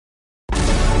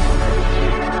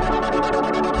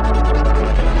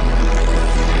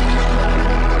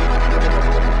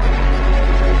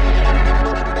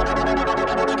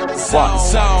One,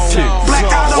 two,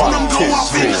 blackout on them, go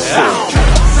off in the zone.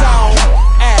 Zone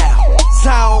out,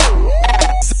 zone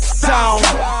out,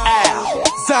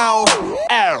 zone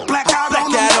out. Blackout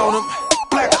on them,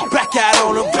 blackout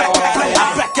on them,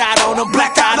 blackout on them,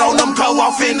 blackout on them, go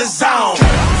off in the zone.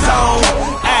 Zone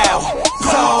out,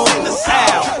 zone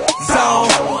out,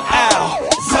 zone out,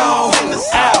 zone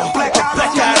out.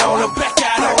 Blackout on them,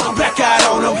 blackout on them, blackout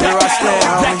on them,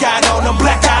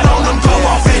 blackout on them, go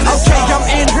off in the zone. Okay, I'm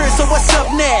in here, so what's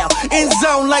up now? In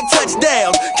zone like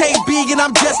touchdowns. KB and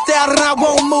I'm just out and I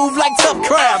won't move like tough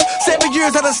crowds. 7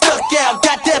 years I done stuck out,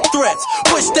 got death threats,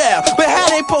 pushed out. But how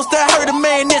they supposed to hurt a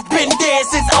man that's been dead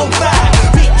since 05?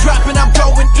 Beat dropping, I'm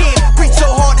going in. Breathe so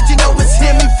hard that you know it's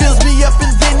him. He fills me up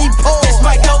and then he pulls. This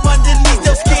might go underneath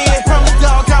your skin. From the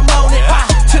dog, I'm on it.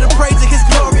 To the praise of his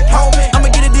glory, homie. I'ma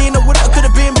get it in or what I could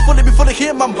have been before they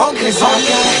hit him. I'm hungry.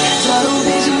 Tunnel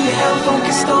vision, yeah, I'm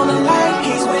focused on the light.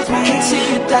 He's with me, can't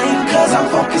see a thing, cause I'm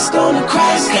focused on the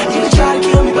Christ. You can try to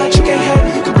kill me, but you can't hurt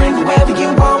me. You can bring whoever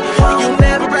you want. You'll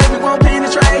never break me, won't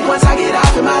penetrate. Once I get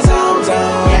off in my zone,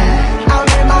 I'm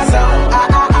in my zone.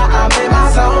 I'm in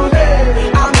my zone.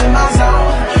 I'm in my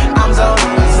zone. I'm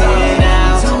zoning my zone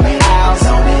now. Zoning out,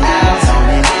 zoning out,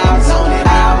 zoning out, zoning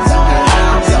out, zoning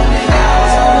out, zoning out,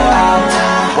 zoning out.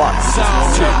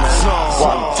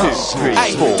 1, 2, 3,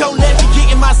 4. Don't let me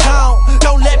get in my zone.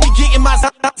 Don't let me get in my zone.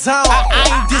 I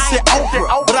ain't dissing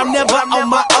Oprah, but I'm never on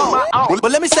my own.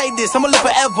 But let me say this, I'ma live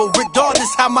forever,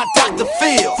 regardless how my doctor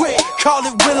feel. Call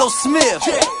it Willow Smith,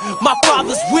 my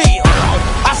father's will.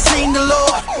 I seen the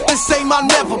Lord, they say I'll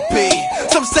never be.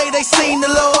 Some say they seen the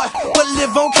Lord, but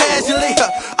live on casually.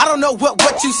 I don't know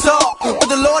what you saw, but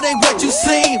the Lord ain't what you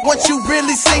seen. Once you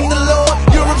really seen the Lord,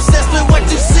 you're obsessed with what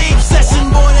you see. Obsession,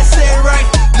 boy, that's it right.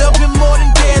 Love him more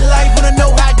than dead life. Wanna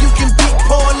know how you can beat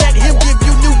poor, let him give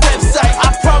you new website.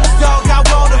 I promise, dog, I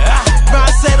want him. Ron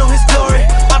said on his glory,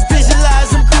 I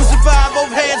visualize him crucified,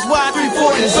 both hands wide,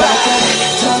 3/4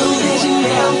 Tunnel vision,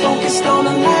 yeah, I'm focused on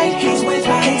the light. He's with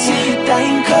me, can't see a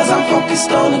thing, cause I'm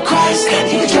focused on the Christ. You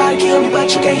can try to kill me,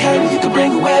 but you can't hurt me. You can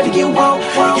bring whoever you want.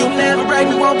 You'll never break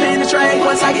me, won't penetrate.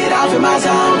 Once I get off in my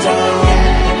zone,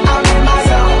 I'm in my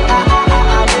zone.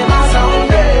 I'm in my zone.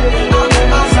 I'm in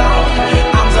my zone.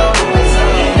 I'm zoning my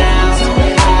zone now.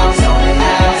 Zoning out, zoning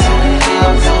out, zoning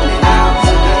out, zoning out,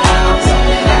 zoning out,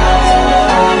 zoning out, zoning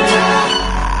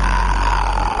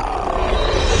out.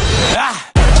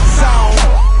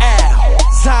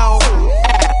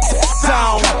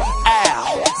 Zone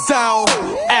out, zone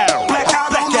out.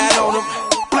 Blackout on them,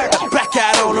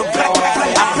 blackout on them,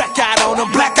 blackout on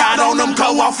them, blackout on them,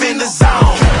 go off in the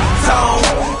zone. Zone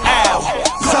out,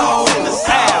 zone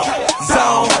out,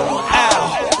 zone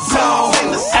out,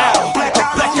 zone out.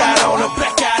 Blackout on them,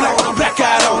 blackout on them,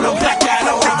 blackout on them, blackout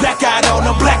on them, blackout on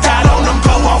them, blackout on them,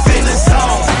 go off in the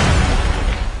zone.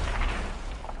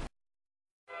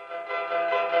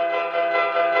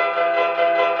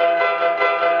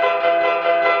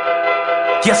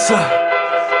 Yes, sir.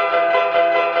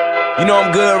 You know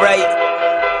I'm good, right?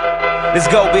 Let's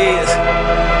go, Biz.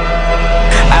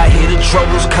 I hear the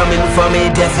troubles coming for me,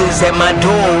 death is at my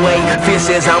doorway. Fear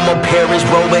says I'm a perish,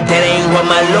 bro, but that ain't what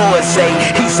my Lord say.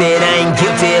 He said I ain't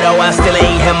guilty, though I still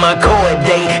ain't had my court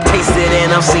date. Tasted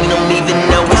and I've seen them, even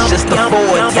though it's just a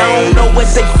forte. I don't know what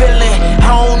they feeling,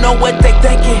 I don't know what they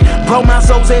thinking. Bro, my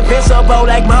soul's invincible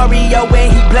like Mario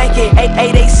when he blanking.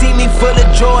 Hey, they see me full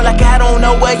of joy like I don't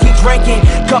know what he drinking.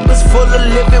 Cup is full of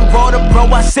living water,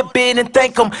 bro, I sip it and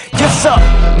thank him. Yes, sir,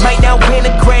 might not win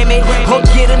a Grammy or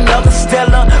get another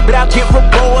Stella, but I'll get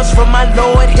rewards from my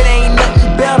Lord, it ain't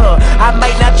nothing better. I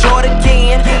might not chart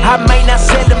again, I might not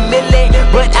sell a million,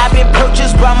 but I've been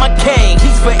purchased by my king,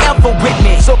 he's forever with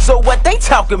me. So what they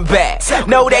talking about?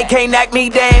 No, they can't knock me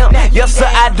down. Yes, sir,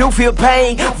 I do feel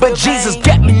pain, but Jesus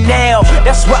got me now.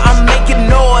 That's why I'm making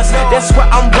noise, that's why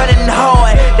I'm running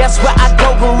hard, that's why I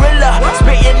go gorilla,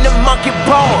 spitting the monkey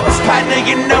bars. Partner,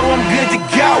 you know I'm good to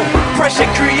go. Pressure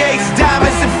creates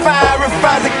diamonds and fire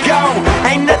refines the gold.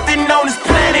 Ain't nothing on this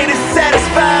planet is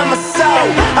satisfying my soul.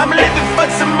 I'm living for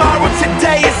tomorrow,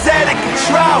 today is out of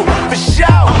control. For sure,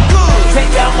 I'm good.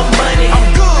 Take out my money, I'm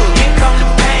good. Here come the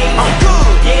pain, I'm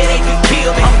good. Yeah, they can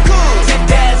kill me, I'm good. To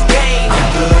die's game, I'm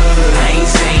good. I ain't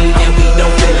saying that we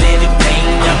don't feel any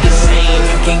pain. I'm just saying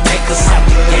you can't take us out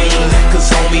the game, cause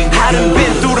homie, I done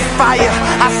been through the fire,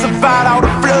 I survived all the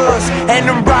floods. And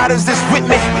them riders that's with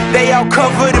me, they all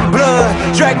covered in blood.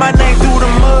 Drag my name through the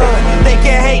mud. They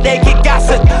can hate, they can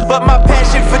gossip, but my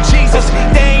passion for Jesus,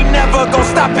 they ain't never gon'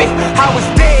 stop it. I was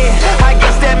dead, I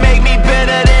guess that made me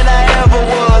better than I ever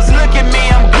was. Look at me,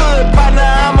 I'm good, partner,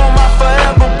 I'm on my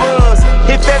forever buzz.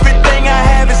 If everything I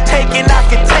have is taken, I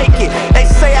can take it. They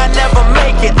say I never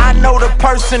make it, I know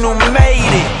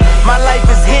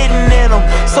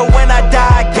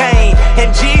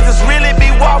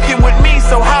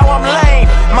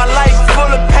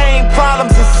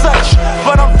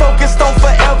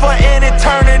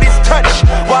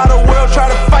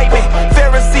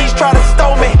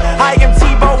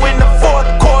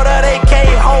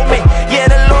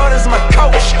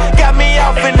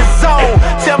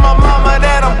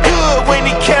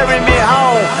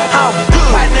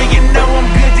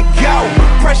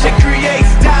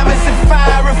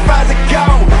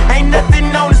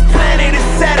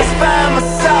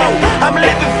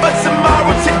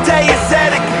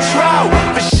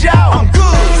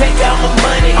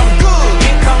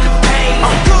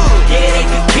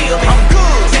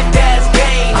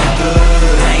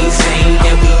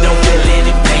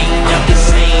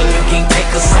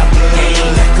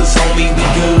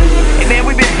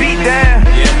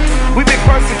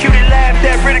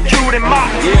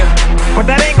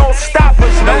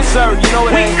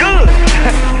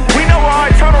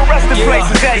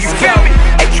Yeah, you feel me?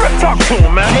 Hey, Trip, talk to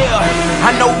him, man. Yeah,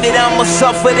 I know that I'ma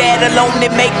suffer that alone,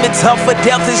 it make me tougher.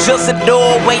 Death is just a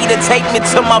doorway to take me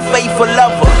to my faithful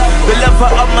lover. The lover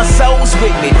of my soul's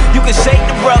with me. You can shake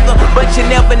the brother, but you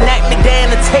never knock me down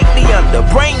and take me under.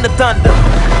 Bring the thunder.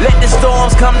 Let the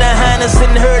storms come behind us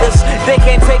and hurt us. They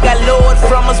can't take our Lord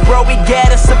from us, bro. We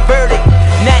got us a verdict.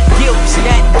 Not guilt,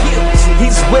 not guilt.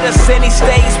 He's with us and he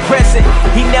stays present.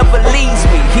 He never leaves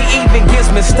me. He even gives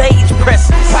me stage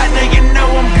presence. Partner, you know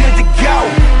I'm good to go.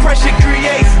 Pressure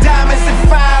creates diamonds and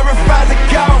fire refines the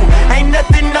gold. Ain't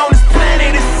nothing on this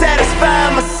planet that's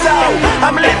satisfying my soul.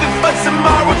 I'm living for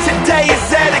tomorrow. Today is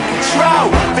out of control.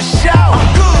 For sure. I'm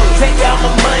good. Take out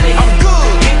my money. I'm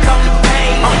good. Here come the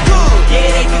pain. I'm good. Yeah,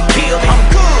 they can kill me. I'm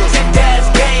good. Take that's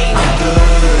game. I'm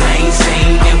good. I ain't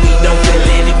saying that we don't feel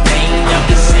any pain. I'm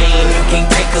just saying you can't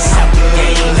take us out the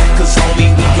game. Cause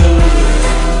homie, we good.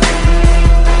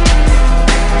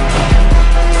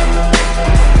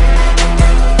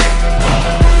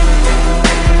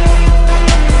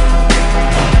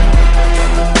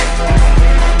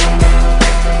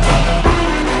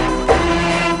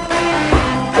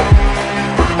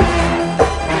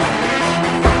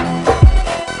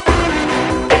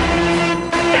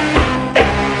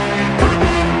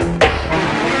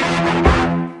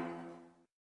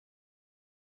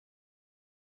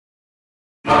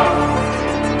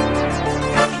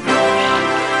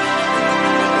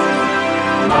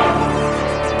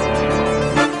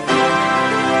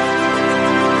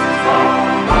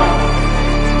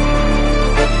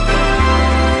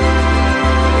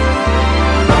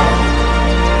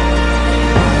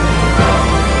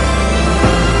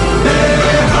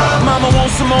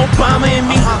 Obama in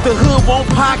me, the hood won't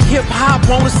pop, hip-hop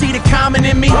wanna see the common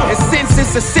in me. And since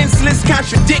it's a senseless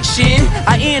contradiction,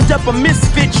 I end up a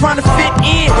misfit trying to fit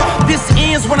in. This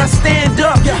ends when I stand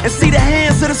up and see the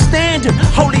hands of the standard.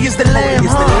 Holy is the Lamb,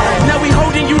 Now we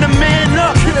holding you to man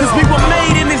up, cause we were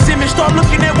made in His image. Start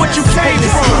looking at what you came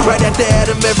from. Right after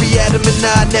Adam, every atom in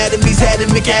our anatomies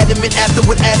adamant, adamant. After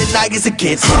what Adonai is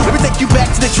against. Let me take you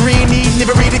back to the dream. Eve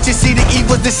never read it, you see that Eve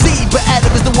was deceived, but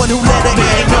Adam is the one who let her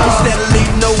in. Instead of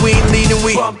leading, no, we ain't leading,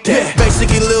 we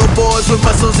basically little boys with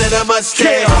muscles and a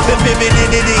mustache. The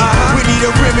femininity, we need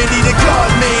a remedy to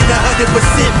cause man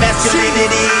 100%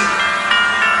 masculinity.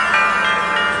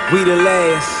 We the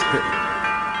last.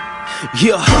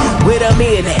 Yeah, where them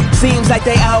in at? Seems like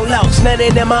they all lost. None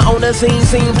of them are on the scene,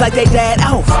 seems like they died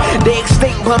off. They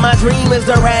extinct, but my dream is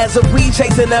the rise of we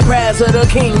chasing the prize of the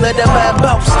king, of the my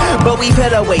boss. But we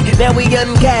fell away, now we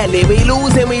ungodly. We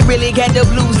lose and we really got the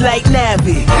blues like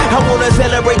Navi. I wanna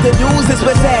celebrate the news, it's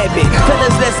what's happening. Tell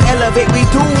us let's elevate, we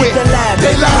do with the live.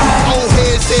 They lie, old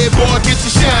heads said, boy, get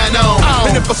your shine on.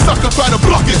 And if a sucker try to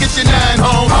block it, get your 9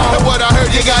 home. And what I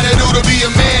heard you gotta do to be a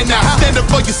man now. Stand up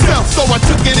for yourself, so I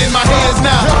took it in my hands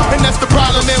now. And that's the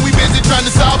problem, man, we busy trying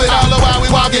to solve it. All the while we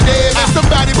walking dead, man,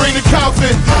 somebody bring the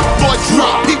coffin. Boy,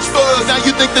 drop peach fuzz, now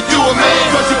you think that you a man.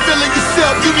 Cause you're feeling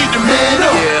yourself, you need to man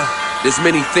up. Yeah, there's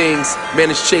many things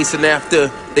man is chasing after.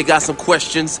 They got some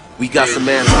questions, we got some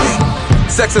answers.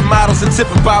 Sex and models and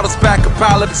tipping bottles back a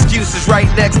pile of excuses right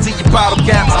next to your bottle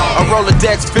caps. A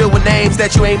Rolodex filled with names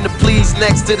that you aim to please.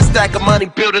 Next to the stack of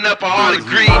money building up a heart of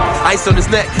greed. Ice on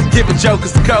his neck, giving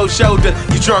jokers the cold shoulder.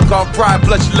 You drunk off pride,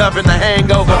 plus you loving the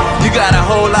hangover. You got a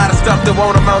whole lot of stuff that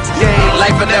won't amount to gain.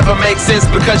 Life will never make sense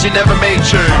because you never made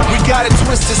change. We got it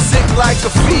twisted sick like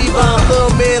a fever.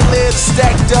 Little man live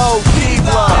stacked dough,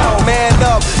 fever. Man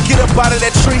up, get up out of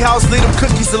that treehouse, leave them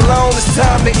cookies alone. It's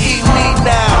time to eat meat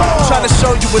now. Trying to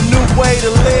show you a new way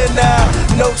to live now.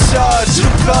 No charge, you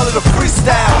call it a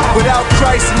freestyle. Without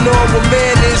Christ, you know what a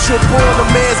man is. You're born a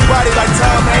man's body like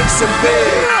Tom Hanks in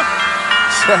bed.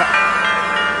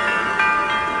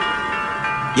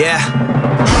 Yeah.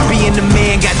 Being a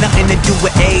man got nothing to do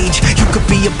with age. You could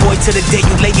be a boy till the day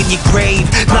you lay in your grave.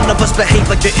 None of us behave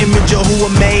like the image of who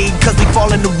we're made. Cause we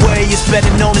fall in the way, it's better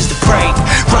known as the prey.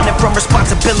 Running from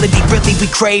responsibility, really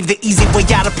we crave. The easy way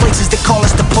out of places that call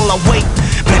us to pull our weight.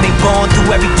 Man, they born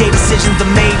through everyday decisions they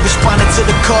made. Responding to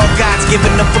the call God's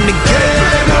giving up from the gate.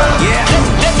 Yeah.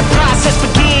 Let the process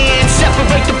begin.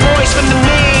 Separate the boys from the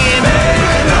men.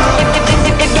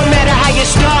 It don't matter how you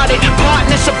started.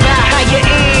 Partners about how you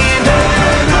end.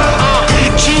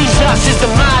 Jesus is the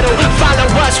model. Follow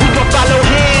us, we gon' follow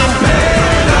him.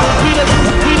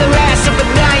 We the last of a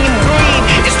dying breed.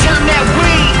 It's time that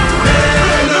we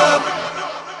man up.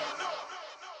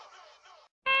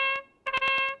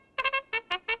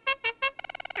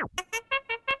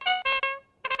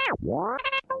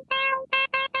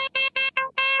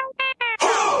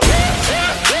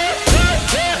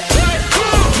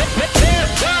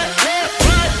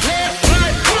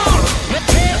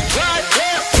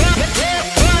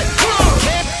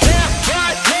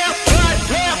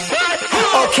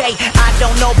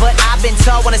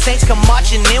 tall when the Saints come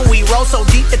marching in. We roll so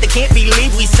deep that they can't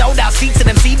believe we sold out seats to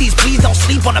them CDs. Please don't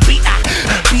sleep on the beat.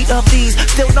 Beat up these,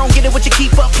 still don't get it what you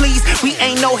keep up, please. We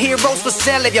ain't no heroes for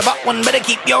sale. If you bought one, better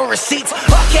keep your receipts.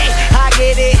 Okay, I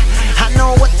get it. I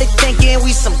know what they thinking.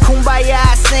 We some kumbaya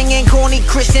singing. Corny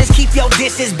Christians, keep your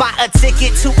dishes. Buy a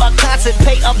ticket to a concert,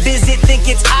 pay a visit. Think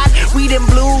it's odd? We them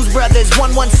blues brothers,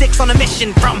 116 on a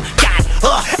mission from God.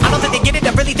 I don't think they get it.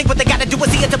 I really think what they gotta do is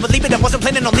see it to believe it. I wasn't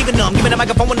planning on leaving them. Give me the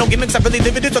microphone with no gimmicks. I really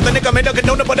live it. It's authentic. I made a good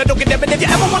note, but I don't get them. And if you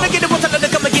ever wanna get it, we'll tell them to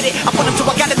come and get it. I want them to,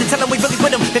 I got it, and tell them we really with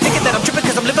them. They thinking that I'm tripping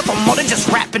cause I'm living for more than just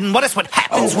rapping. What is what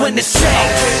happens when the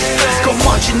Saints go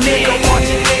marching in? Go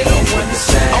marching in. When the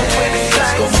Saints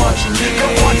go marching in. Go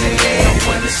marching in.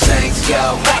 When the Saints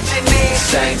go marching in.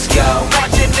 Saints go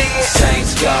marching in.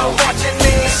 Saints go marching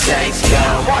in. Saints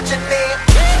go marching in.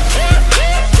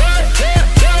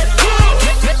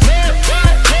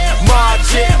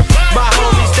 Marching, my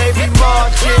homies they be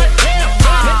marching.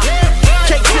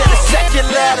 Can't tell the second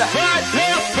letter.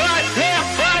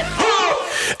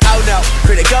 Oh no,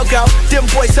 here they go. Them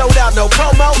boys sold out, no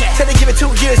promo. Said they give it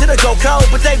 2 years, it'll go cold.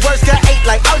 But they words got 8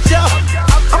 like Ocho.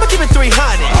 I'ma give it 300.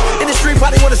 In the street,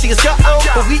 probably wanna see us go on.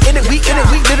 But we in it, we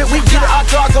live it, we get it. Our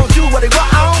God gon' do what they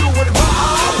want on.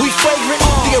 We fragrant,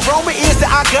 the aroma is that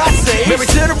our God saved. Married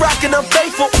to the rock and I'm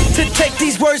faithful to take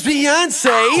these words Beyonce.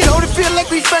 Don't it feel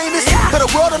like we famous? But the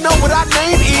world don't know what our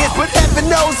name is. But heaven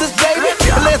knows us, baby.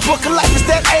 The last book of life is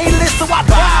that A-list, so I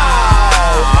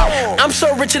bow. I'm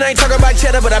so rich and I ain't talking about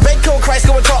cheddar, but I been cold Christ,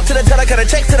 go and talk to the teller. Cut the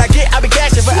checks that I get, I be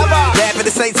cashing forever. Laugh at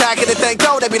the same time, can the thing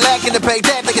go? They be lacking to pay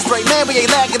that. Like a straight man, we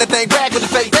ain't lacking the thing back with the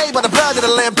fake pay. But the blood of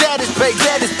the lamb, that is paid,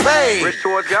 that is paid. Rich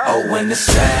towards God. Oh, when the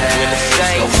Saints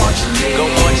go marching in. Go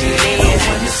marching in.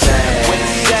 When the Saints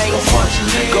go marching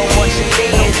in. Go marching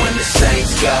in. When the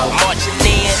Saints go marching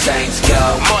in. Saints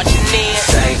go Marching in.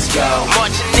 Saints go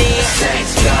Marching in.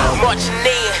 Saints go Marching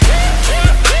in.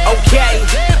 Okay.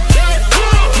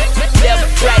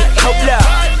 Left, right, hold up.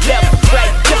 Left,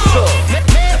 right, kiss up.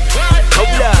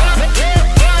 Hold up.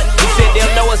 He said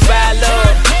they'll know us by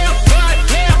love.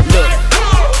 Look.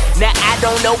 Now I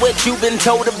don't know what you've been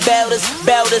told about us,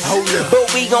 but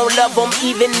we gon' love them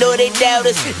even though they doubt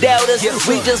us.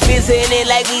 We just visiting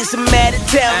like we some out of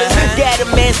towners. Got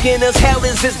them asking us how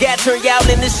does this guy turn y'all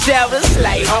into shouters?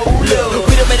 Like hold up,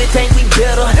 we don't better think we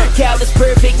better. Cow is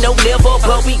perfect, no liver,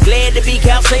 but we glad to be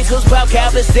cow saints. Cause Bob Cow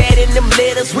is dead in them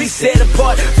letters. We set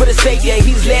apart for the Savior,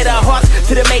 he's led our hearts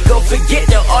to the maker. Forget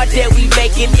the art that we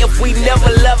making if we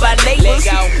never love our neighbors.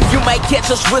 You might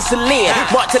catch us whistling,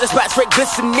 march to the spot straight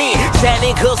glistening.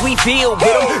 Shining cause we feel with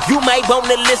them, you might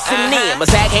wanna listen in.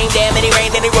 Messiah came down and he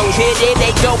rained and he rose. Here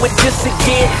they go with this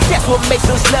again. That's what makes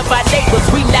us love our neighbors.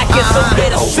 We knockin' so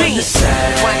better when the Saints go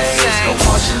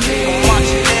marching in.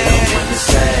 When the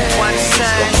Saints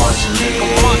go marching in.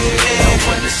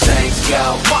 When the Saints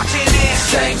go marching in.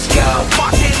 Saints go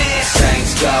marching in.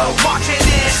 Saints go marching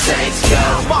in. Saints go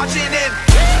marching in.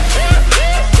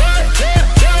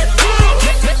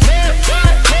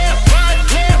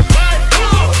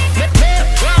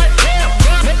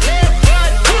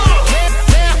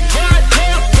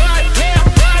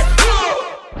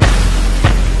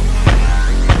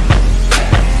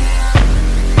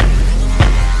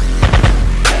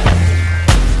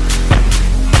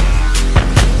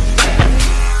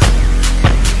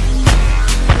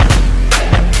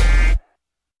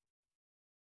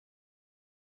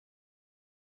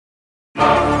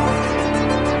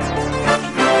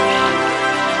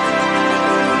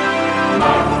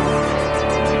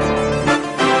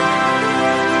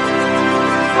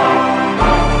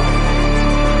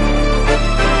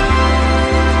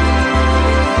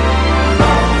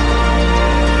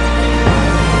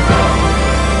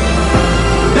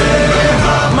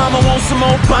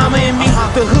 Obama in me,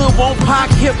 the hood won't pop,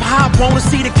 hip hop wanna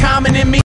see the common in me.